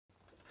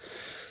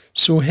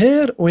So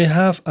here we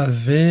have a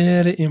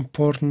very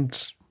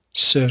important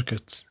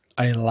circuit.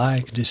 I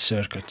like this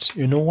circuit.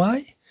 You know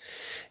why?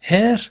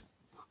 Here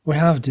we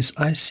have this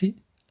IC,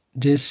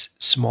 this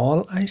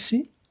small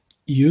IC,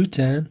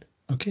 U10.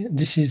 Okay,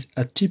 this is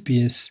a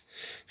TPS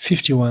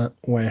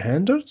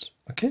 51100.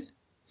 Okay,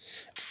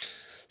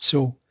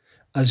 so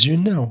as you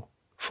know,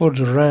 for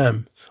the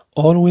RAM,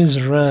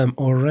 always RAM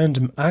or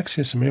random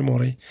access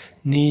memory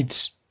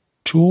needs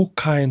two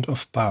kind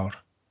of power: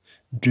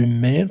 the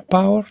main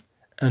power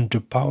and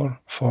the power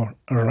for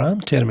RAM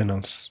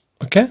terminals.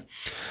 Okay,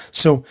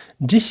 so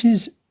this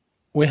is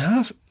we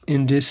have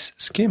in this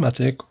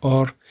schematic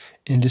or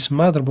in this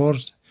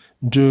motherboard,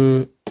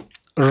 the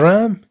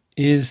RAM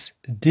is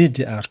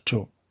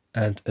DDR2,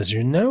 and as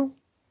you know,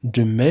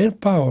 the main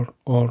power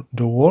or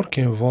the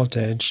working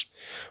voltage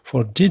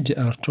for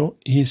DDR2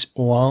 is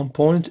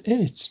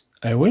 1.8.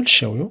 I will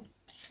show you.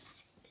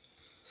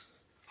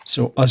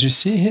 So as you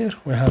see here,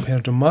 we have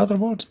here the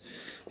motherboard.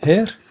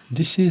 Here,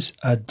 this is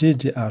a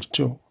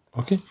DDR2.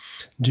 Okay,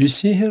 do you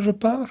see here the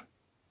power?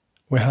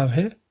 We have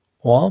here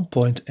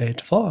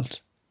 1.8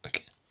 volt.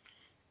 Okay,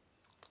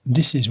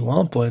 this is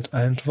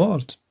 1.8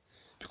 volt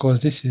because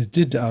this is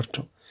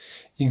DDR2,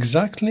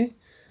 exactly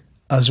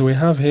as we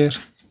have here,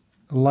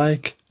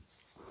 like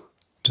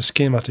the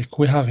schematic.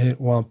 We have here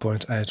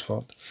 1.8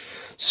 volt.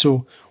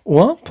 So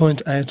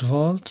 1.8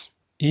 volt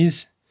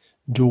is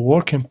the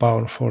working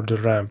power for the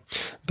RAM,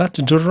 but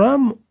the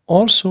RAM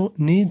also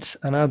needs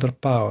another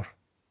power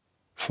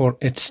for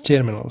its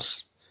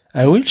terminals.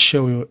 I will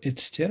show you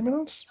its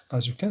terminals.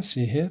 As you can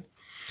see here,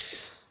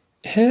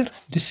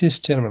 this is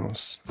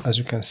terminals. As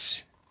you can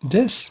see,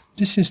 this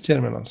is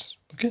terminals.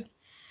 Okay,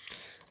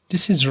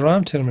 this is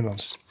RAM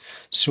terminals.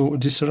 So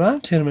this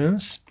RAM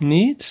terminals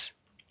needs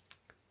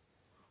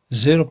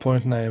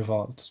 0.9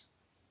 volts.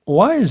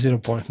 Why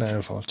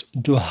 0.9 volt?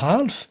 The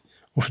half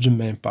of the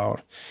main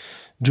power.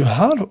 The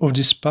half of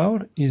this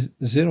power is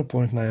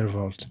 0.9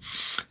 volt.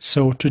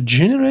 So to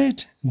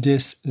generate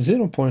this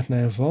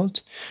 0.9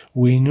 volt,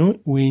 we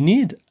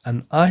need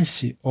an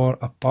IC or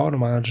a power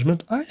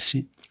management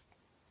IC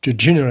to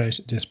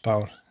generate this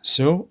power.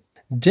 So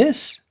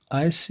this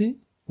IC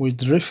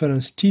with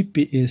reference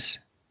TPS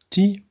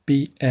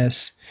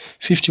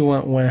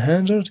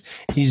 51100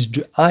 is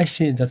the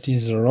IC that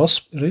is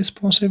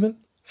responsible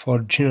for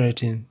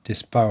generating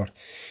this power.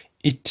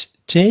 It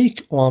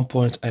take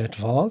 1.8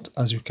 volt,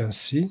 as you can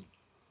see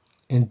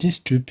in these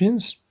two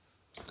pins.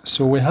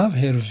 So we have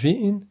here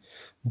Vin.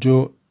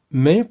 The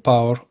main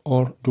power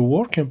or the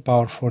working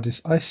power for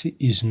this IC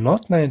is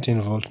not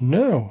 19 volt,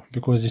 no,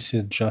 because this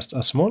is just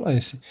a small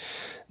IC.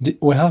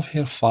 We have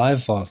here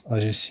 5 volt,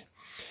 as you see.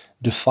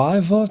 The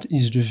 5 volt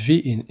is the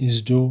Vin,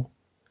 is the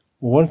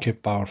working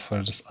power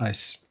for this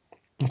IC.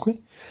 Okay,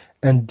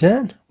 and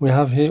then we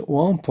have here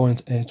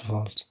 1.8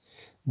 volt.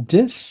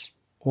 This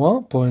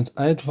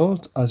 1.8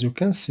 volt, as you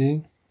can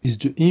see, is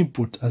the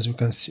input. As you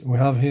can see, we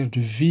have here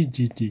the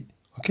VDD.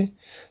 Okay,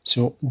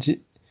 so the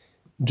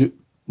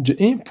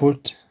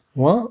input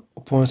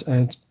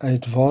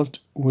 1.8 volt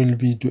will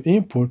be the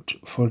input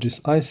for this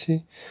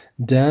IC.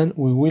 Then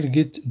we will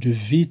get the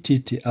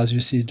VTT, as you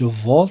see, the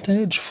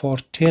voltage for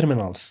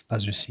terminals.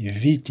 As you see,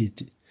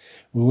 VTT,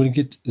 we will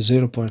get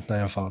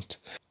 0.9 volt.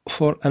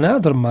 For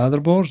another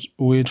motherboard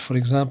with, for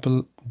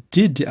example,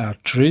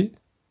 DDR3,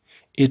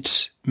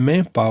 its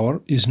main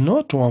power is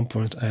not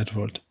 1.8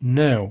 volt.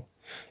 No,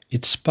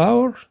 its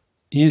power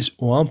is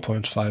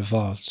 1.5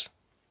 volts.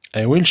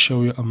 I will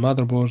show you a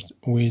motherboard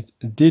with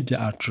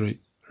DDR3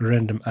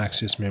 random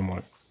access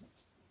memory.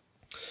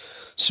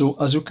 So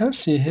as you can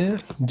see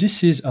here,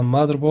 this is a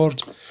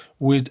motherboard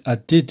with a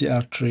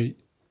DDR3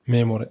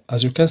 memory.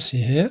 As you can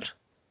see here,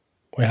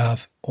 we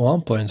have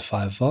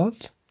 1.5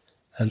 volt,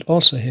 and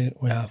also here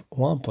we have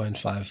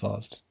 1.5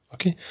 volt.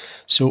 Okay,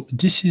 so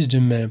this is the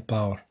main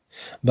power.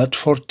 But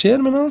for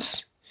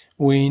terminals,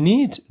 we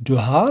need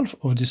the half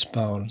of this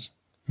power,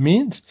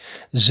 means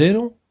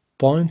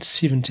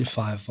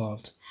 0.75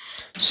 volt.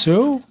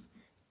 So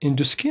in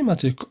the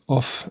schematic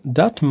of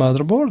that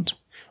motherboard,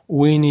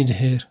 we need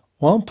here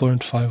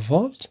 1.5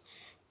 volt,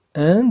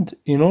 and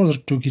in order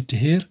to get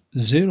here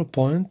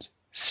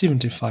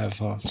 0.75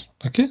 volt.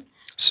 Okay,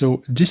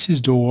 so this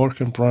is the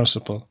working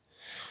principle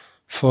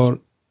for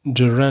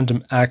the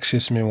random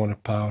access memory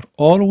power.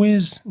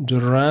 Always the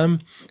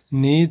RAM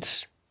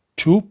needs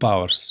two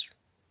powers: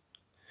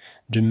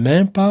 the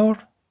main power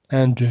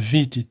and the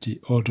VTT,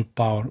 or the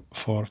power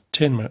for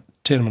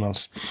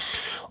terminals.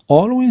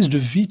 Always the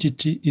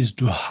VTT is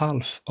the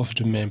half of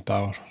the main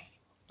power.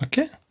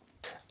 Okay,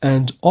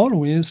 and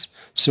always,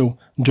 so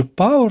the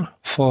power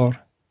for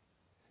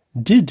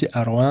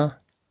DDR1,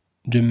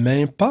 the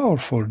main power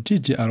for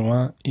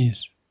DDR1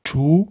 is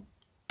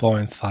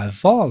 2.5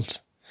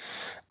 volt,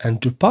 and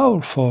the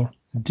power for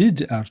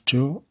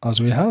DDR2, as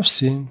we have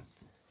seen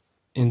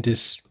in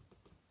this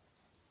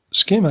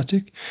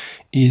schematic,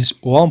 is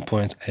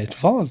 1.8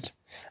 volt,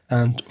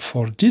 and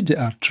for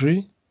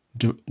DDR3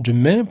 the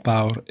main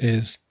power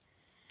is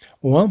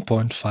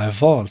 1.5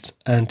 volt,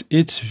 and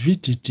its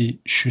VTT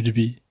should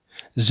be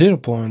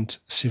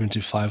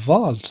 0.75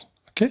 volt.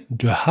 okay,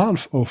 the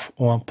half of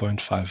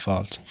 1.5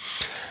 volt.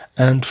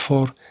 And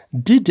for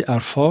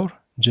DDR4,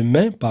 the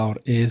main power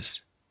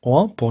is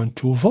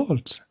 1.2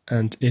 volts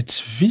and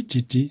its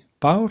VTT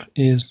power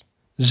is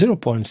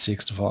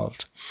 0.6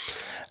 volt.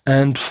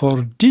 And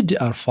for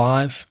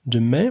DDR5,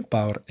 the main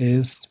power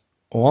is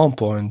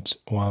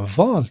 1.1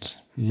 volt,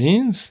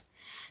 means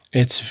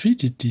its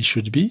VTT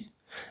should be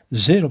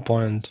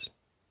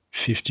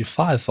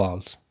 0.55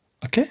 volts.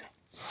 Okay?